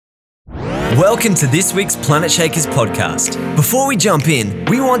Welcome to this week's Planet Shakers podcast. Before we jump in,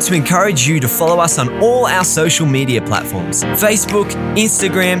 we want to encourage you to follow us on all our social media platforms: Facebook,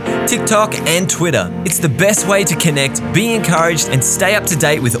 Instagram, TikTok, and Twitter. It's the best way to connect, be encouraged, and stay up to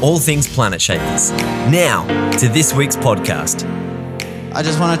date with all things Planet Shakers. Now, to this week's podcast. I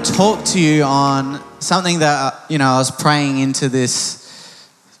just want to talk to you on something that, I was praying into this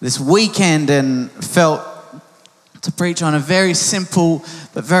weekend and felt to preach on a very simple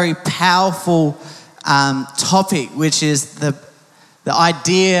but very powerful topic, which is the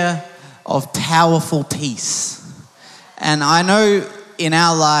idea of powerful peace. And I know in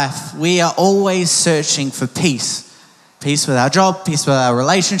our life, we are always searching for peace. Peace with our job, peace with our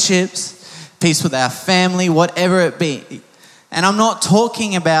relationships, peace with our family, whatever it be. And I'm not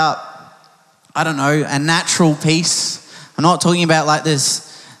talking about, a natural peace. I'm not talking about like this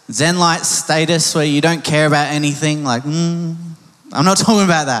Zen-like status where you don't care about anything, I'm not talking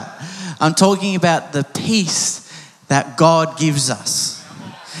about that. I'm talking about the peace that God gives us.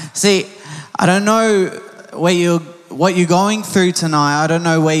 See, I don't know what you're going through tonight. I don't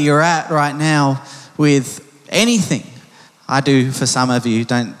know where you're at right now with anything. I do for some of you.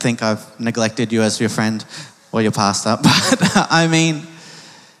 Don't think I've neglected you as your friend or your pastor. But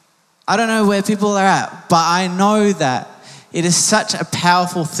I don't know where people are at, but I know that it is such a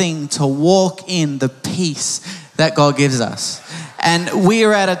powerful thing to walk in the peace that God gives us. And we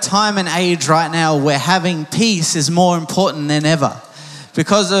are at a time and age right now where having peace is more important than ever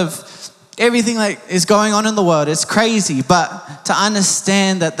because of everything that is going on in the world. It's crazy, but to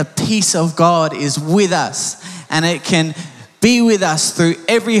understand that the peace of God is with us and it can be with us through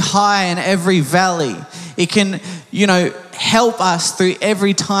every high and every valley. It can, help us through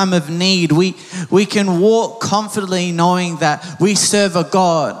every time of need. We can walk confidently knowing that we serve a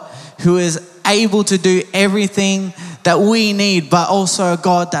God who is able to do everything that we need, but also a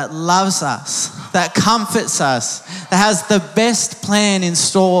God that loves us, that comforts us, that has the best plan in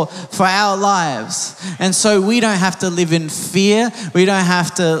store for our lives. And so we don't have to live in fear. We don't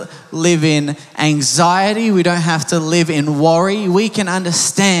have to live in anxiety. We don't have to live in worry. We can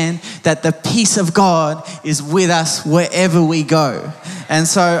understand that the peace of God is with us wherever we go. And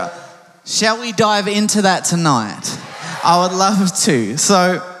so shall we dive into that tonight? I would love to.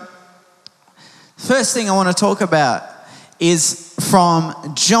 So first thing I want to talk about is from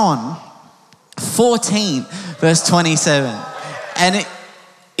John 14, verse 27. And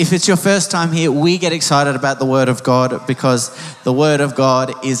if it's your first time here, we get excited about the Word of God because the Word of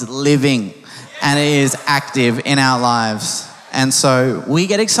God is living and it is active in our lives. And so we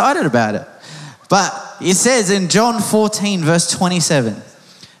get excited about it. But it says in John 14, verse 27,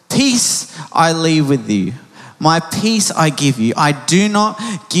 "Peace I leave with you. My peace I give you. I do not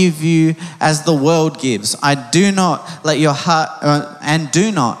give you as the world gives. I do not let your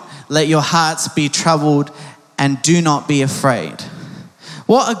hearts be troubled, and do not be afraid."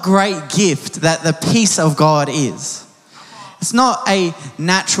 What a great gift that the peace of God is. It's not a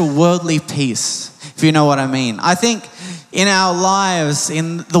natural worldly peace, if you know what I mean. I think in our lives,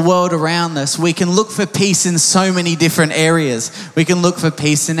 in the world around us, we can look for peace in so many different areas. We can look for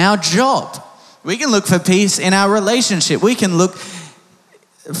peace in our job. We can look for peace in our relationship. We can look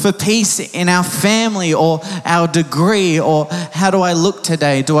for peace in our family or our degree, or how do I look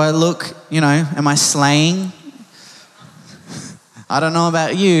today? Do I look, am I slaying? I don't know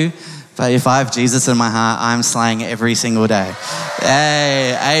about you, but if I have Jesus in my heart, I'm slaying every single day.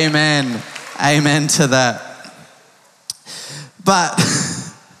 Hey, amen. Amen to that. But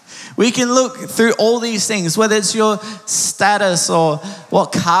we can look through all these things, whether it's your status or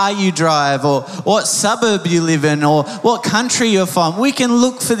what car you drive or what suburb you live in or what country you're from. We can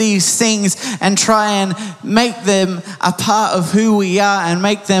look for these things and try and make them a part of who we are and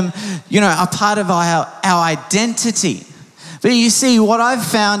make them, a part of our identity. But you see, what I've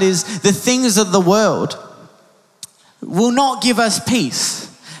found is the things of the world will not give us peace.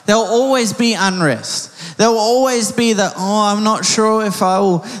 There will always be unrest. There will always be that, I'm not sure if I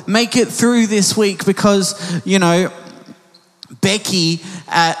will make it through this week because, Becky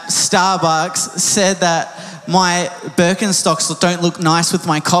at Starbucks said that my Birkenstocks don't look nice with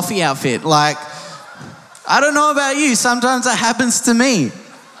my coffee outfit. I don't know about you. Sometimes that happens to me.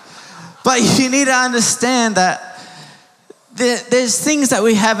 But you need to understand that there's things that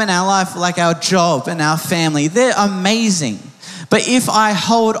we have in our life, like our job and our family. They're amazing. But if I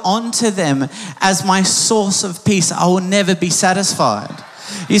hold on to them as my source of peace, I will never be satisfied.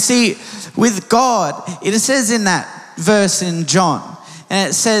 You see, with God, it says in that verse in John, and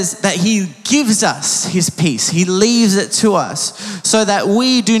it says that he gives us his peace. He leaves it to us so that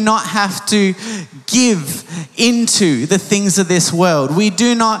we do not have to give into the things of this world. We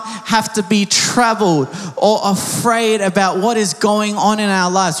do not have to be troubled or afraid about what is going on in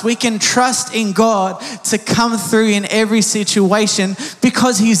our lives. We can trust in God to come through in every situation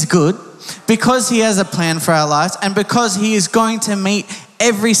because he's good, because he has a plan for our lives, and because he is going to meet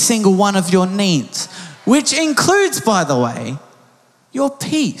every single one of your needs, which includes, by the way, your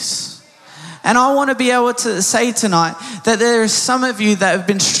peace. And I want to be able to say tonight that there are some of you that have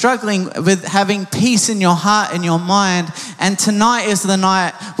been struggling with having peace in your heart and your mind. And tonight is the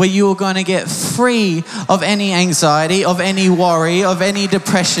night where you are going to get free of any anxiety, of any worry, of any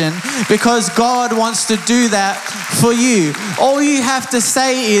depression, because God wants to do that for you. All you have to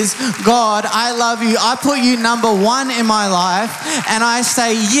say is, God, I love you. I put you number one in my life. And I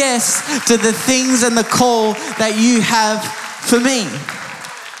say yes to the things and the call that you have for me.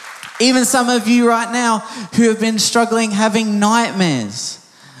 Even some of you right now who have been struggling having nightmares,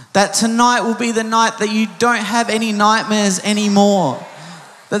 that tonight will be the night that you don't have any nightmares anymore.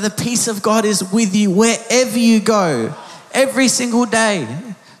 That the peace of God is with you wherever you go, every single day,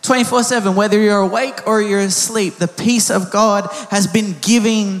 24/7, whether you're awake or you're asleep. The peace of God has been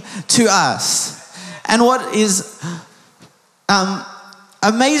given to us. And what is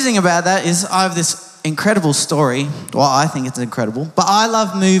amazing about that is I have this incredible story. Well, I think it's incredible, but I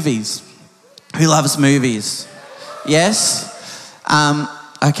love movies. Who loves movies? Yes?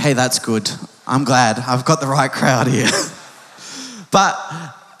 Okay, that's good. I'm glad. I've got the right crowd here. But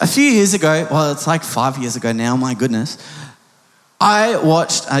a few years ago, well, it's like 5 years ago now, my goodness, I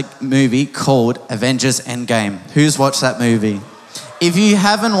watched a movie called Avengers Endgame. Who's watched that movie? If you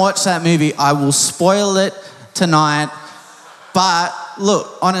haven't watched that movie, I will spoil it tonight. But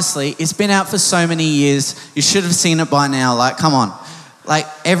look, honestly, it's been out for so many years. You should have seen it by now. Like, come on. Like,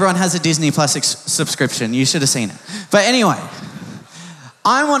 everyone has a Disney Plus subscription. You should have seen it. But anyway,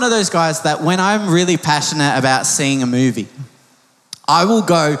 I'm one of those guys that when I'm really passionate about seeing a movie, I will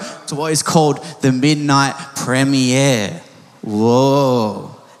go to what is called the midnight premiere.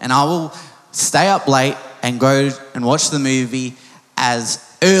 Whoa. And I will stay up late and go and watch the movie as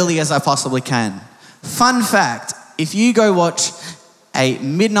early as I possibly can. Fun fact, if you go watch a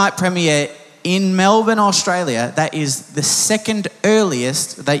midnight premiere in Melbourne, Australia, that is the second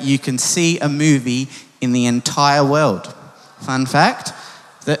earliest that you can see a movie in the entire world. Fun fact,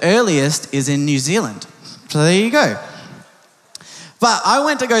 the earliest is in New Zealand. So there you go. But I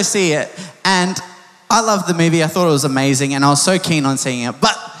went to go see it and I loved the movie. I thought it was amazing and I was so keen on seeing it.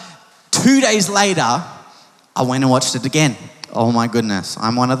 But 2 days later, I went and watched it again. Oh my goodness,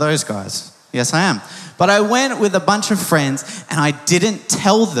 I'm one of those guys. Yes, I am. But I went with a bunch of friends and I didn't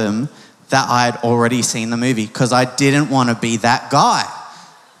tell them that I had already seen the movie because I didn't want to be that guy.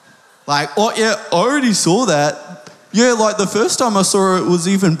 Like, oh yeah, I already saw that. Yeah, like the first time I saw it was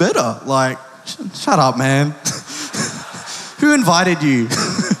even better. Like, shut up, man. Who invited you?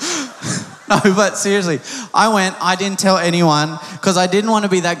 No, but seriously, I didn't tell anyone because I didn't want to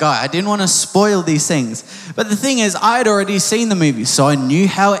be that guy. I didn't want to spoil these things. But the thing is, I had already seen the movie, so I knew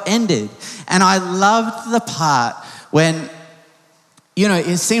how it ended. And I loved the part when,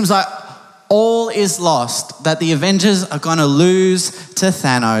 it seems like all is lost, that the Avengers are going to lose to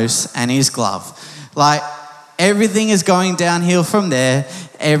Thanos and his glove. Like, everything is going downhill from there.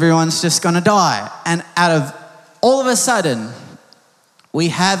 Everyone's just going to die. And all of a sudden, we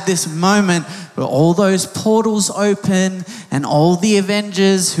have this moment where all those portals open and all the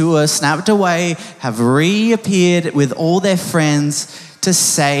Avengers who were snapped away have reappeared with all their friends to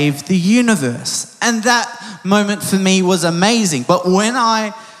save the universe. And that moment for me was amazing. But when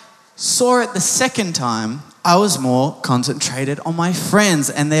I saw it the second time, I was more concentrated on my friends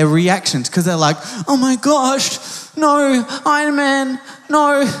and their reactions because they're like, oh my gosh, no, Iron Man,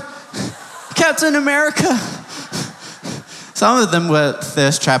 no, Captain America. Some of them were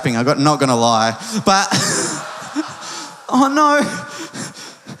thirst trapping, I'm not going to lie. But, oh no,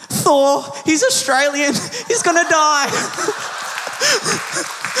 Thor, he's Australian, he's going to die.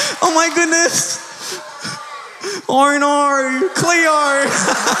 Oh my goodness. Oh no, Cleo.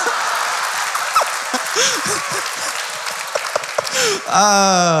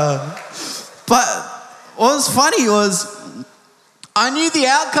 But what was funny was I knew the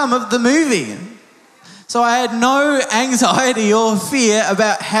outcome of the movie. So I had no anxiety or fear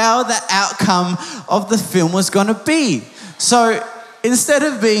about how the outcome of the film was going to be. So instead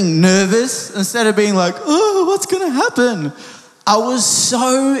of being nervous, instead of being like, oh, what's going to happen? I was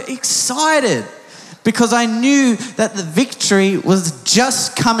so excited because I knew that the victory was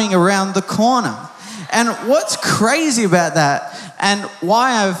just coming around the corner. And what's crazy about that, And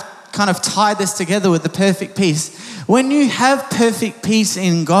why I've kind of tied this together with the perfect peace. When you have perfect peace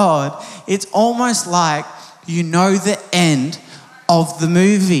in God, it's almost like you know the end of the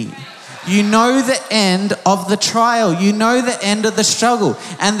movie. You know the end of the trial. You know the end of the struggle.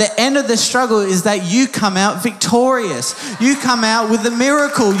 And the end of the struggle is that you come out victorious. You come out with a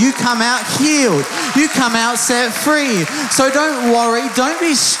miracle. You come out healed. You come out set free. So don't worry. Don't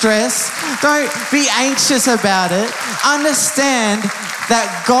be stressed. Don't be anxious about it. Understand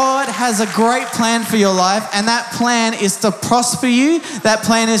that God has a great plan for your life, and that plan is to prosper you. That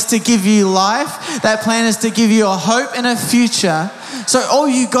plan is to give you life. That plan is to give you a hope and a future. So all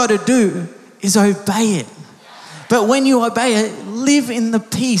you got to do is obey it. But when you obey it, live in the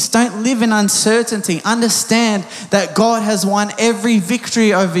peace. Don't live in uncertainty. Understand that God has won every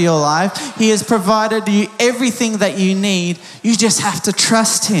victory over your life. He has provided you everything that you need. You just have to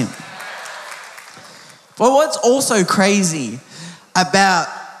trust Him. But what's also crazy about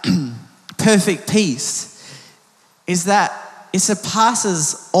perfect peace is that it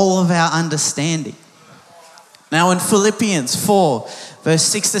surpasses all of our understanding. Now in Philippians 4, verse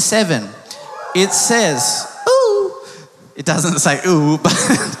 6 to 7, it says, ooh, it doesn't say ooh, but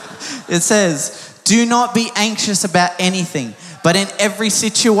it says, do not be anxious about anything, but in every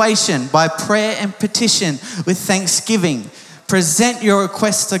situation, by prayer and petition with thanksgiving, present your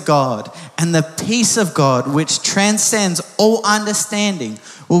requests to God, and the peace of God, which transcends all understanding,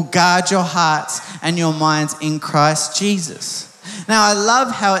 will guard your hearts and your minds in Christ Jesus. Now, I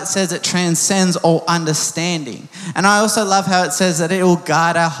love how it says it transcends all understanding. And I also love how it says that it will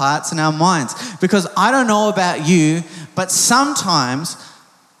guard our hearts and our minds. Because I don't know about you, but sometimes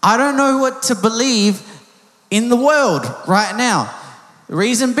I don't know what to believe in the world right now. The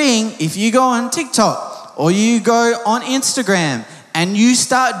reason being, if you go on TikTok or you go on Instagram and you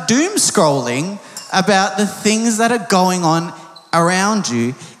start doom scrolling about the things that are going on around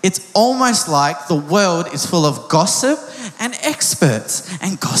you, it's almost like the world is full of gossip and experts,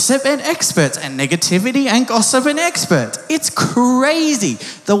 and gossip and experts, and negativity and gossip and experts. It's crazy.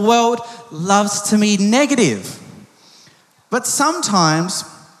 The world loves to be negative. But sometimes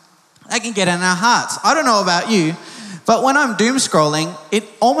that can get in our hearts. I don't know about you, but when I'm doom scrolling, it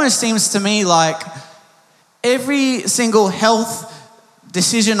almost seems to me like every single health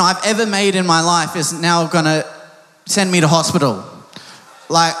decision I've ever made in my life is now going to send me to hospital.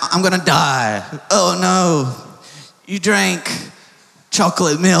 Like, I'm going to die. Oh no, you drank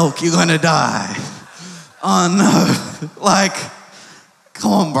chocolate milk, you're going to die. Oh no. Like,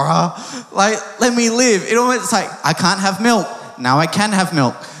 come on, bro. Like, let me live. It almost like, I can't have milk. Now I can have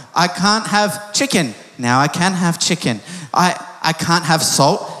milk. I can't have chicken. Now I can have chicken. I can't have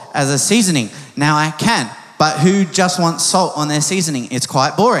salt as a seasoning. Now I can. But who just wants salt on their seasoning? It's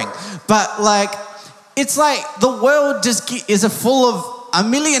quite boring. But like, it's like the world just is full of a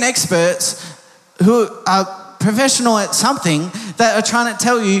million experts who are professional at something that are trying to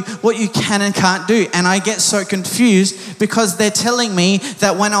tell you what you can and can't do. And I get so confused because they're telling me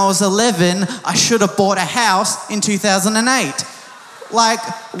that when I was 11, I should have bought a house in 2008. Like,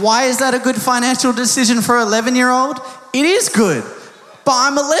 why is that a good financial decision for an 11-year-old? It is good, but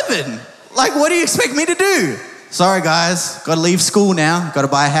I'm 11. Like, what do you expect me to do? Sorry, guys, got to leave school now, got to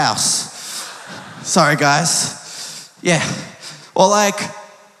buy a house. Sorry, guys. Yeah. Or like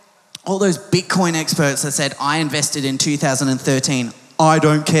all those Bitcoin experts that said, I invested in 2013. I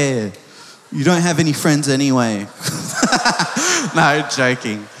don't care. You don't have any friends anyway. No,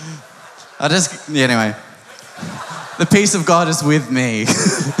 joking. Anyway. The peace of God is with me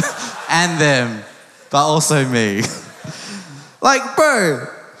and them, but also me. Like, bro,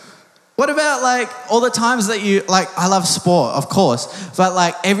 what about like all the times that you, like, I love sport, of course, but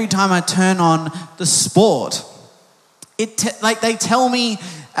like every time I turn on the sport, like they tell me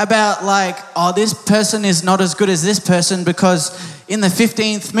about like, oh, this person is not as good as this person because in the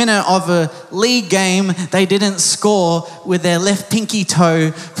 15th minute of a league game, they didn't score with their left pinky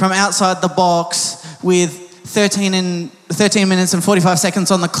toe from outside the box with 13 minutes and 45 seconds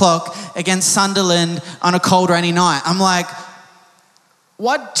on the clock against Sunderland on a cold, rainy night. I'm like,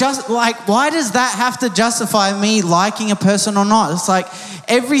 why does that have to justify me liking a person or not? It's like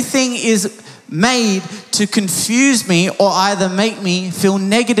everything is made to confuse me or either make me feel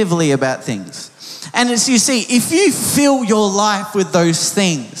negatively about things. And as you see, if you fill your life with those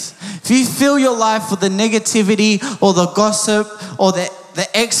things, if you fill your life with the negativity or the gossip or the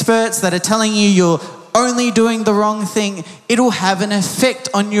experts that are telling you you're only doing the wrong thing, it'll have an effect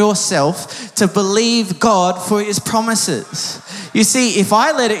on yourself to believe God for His promises. You see, if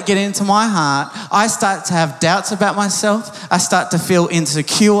I let it get into my heart, I start to have doubts about myself. I start to feel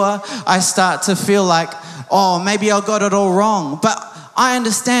insecure. I start to feel like, oh, maybe I got it all wrong. But I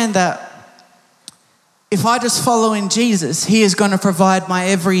understand that if I just follow in Jesus, He is going to provide my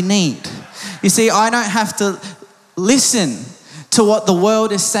every need. You see, I don't have to listen to what the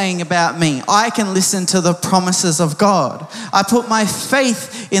world is saying about me. I can listen to the promises of God. I put my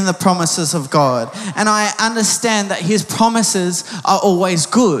faith in the promises of God, and I understand that His promises are always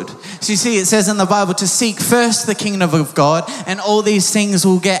good. So you see, it says in the Bible to seek first the kingdom of God, and all these things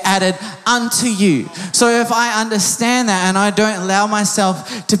will get added unto you. So if I understand that and I don't allow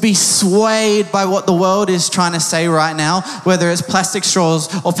myself to be swayed by what the world is trying to say right now, whether it's plastic straws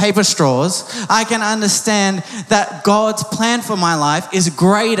or paper straws, I can understand that God's plan for my life is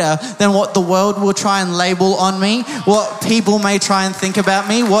greater than what the world will try and label on me, what people may try and think about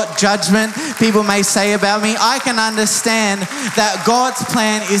me, what judgment people may say about me. I can understand that God's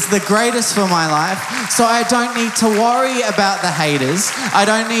plan is the greatest for my life, so I don't need to worry about the haters. I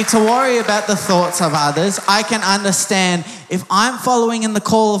don't need to worry about the thoughts of others. I can understand if I'm following in the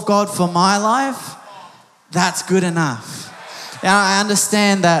call of God for my life, that's good enough. And I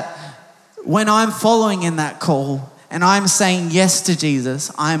understand that when I'm following in that call, and I'm saying yes to Jesus,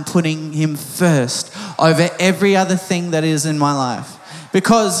 I'm putting Him first over every other thing that is in my life.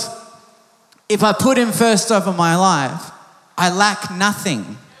 Because if I put Him first over my life, I lack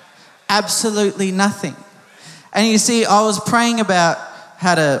nothing. Absolutely nothing. And you see, I was praying about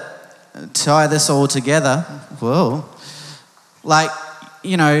how to tie this all together. Whoa. Like,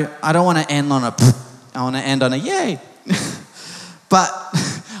 you know, I don't want to end on I want to end on a yay. But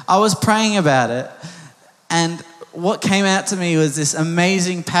I was praying about it, and what came out to me was this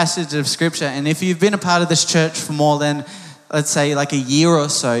amazing passage of scripture. And if you've been a part of this church for more than, let's say, like a year or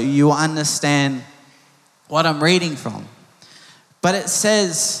so, you will understand what I'm reading from. But it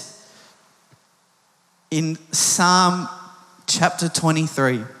says in Psalm chapter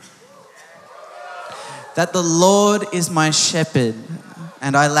 23 that the Lord is my shepherd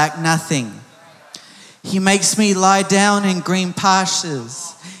and I lack nothing. He makes me lie down in green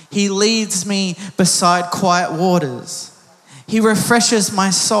pastures. He leads me beside quiet waters. He refreshes my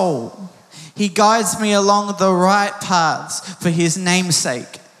soul. He guides me along the right paths for His name's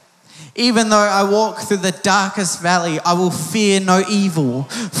sake. Even though I walk through the darkest valley, I will fear no evil,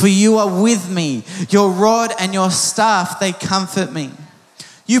 for You are with me. Your rod and Your staff, they comfort me.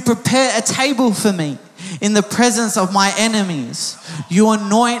 You prepare a table for me in the presence of my enemies. You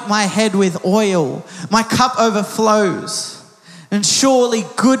anoint my head with oil. My cup overflows. And surely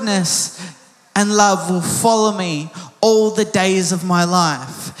goodness and love will follow me all the days of my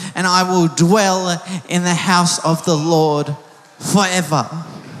life, and I will dwell in the house of the Lord forever.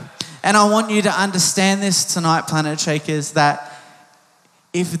 And I want you to understand this tonight, Planet Shakers, that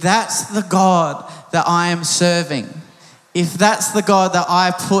if that's the God that I am serving, if that's the God that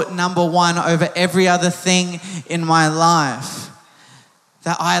I put number one over every other thing in my life,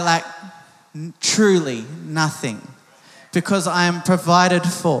 that I lack truly nothing. Because I am provided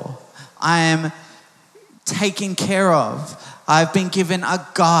for. I am taken care of. I've been given a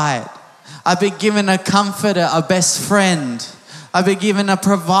guide. I've been given a comforter, a best friend. I've been given a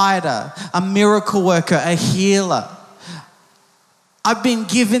provider, a miracle worker, a healer. I've been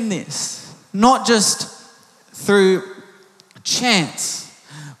given this, not just through chance,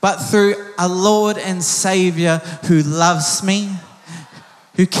 but through a Lord and Savior who loves me,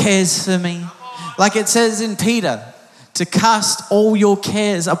 who cares for me. Like it says in Peter, to cast all your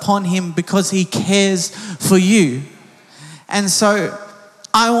cares upon Him because He cares for you. And so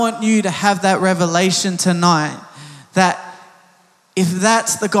I want you to have that revelation tonight that if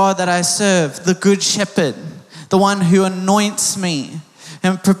that's the God that I serve, the Good Shepherd, the one who anoints me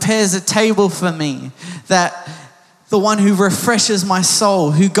and prepares a table for me, that the one who refreshes my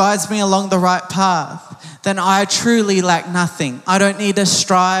soul, who guides me along the right path, then I truly lack nothing. I don't need to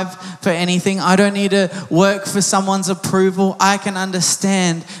strive for anything. I don't need to work for someone's approval. I can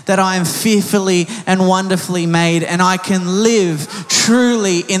understand that I am fearfully and wonderfully made, and I can live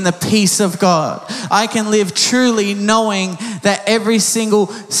truly in the peace of God. I can live truly knowing that every single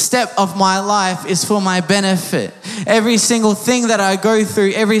step of my life is for my benefit. Every single thing that I go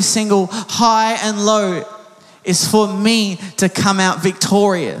through, every single high and low is for me to come out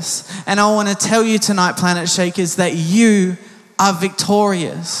victorious. And I want to tell you tonight, Planet Shakers, that you are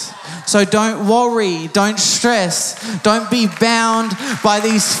victorious. So don't worry, don't stress, don't be bound by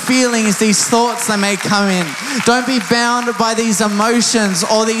these feelings, these thoughts that may come in. Don't be bound by these emotions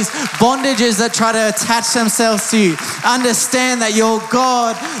or these bondages that try to attach themselves to you. Understand that your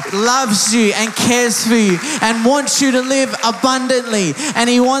God loves you and cares for you and wants you to live abundantly, and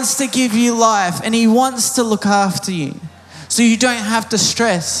He wants to give you life and He wants to look after you. So you don't have to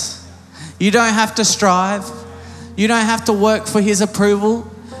stress. You don't have to strive. You don't have to work for his approval.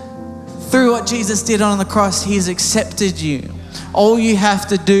 Through what Jesus did on the cross, he has accepted you. All you have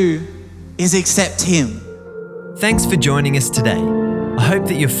to do is accept him. Thanks for joining us today. I hope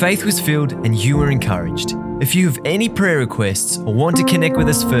that your faith was filled and you were encouraged. If you have any prayer requests or want to connect with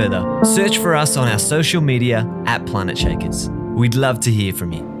us further, search for us on our social media @Planet Shakers. We'd love to hear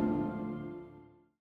from you.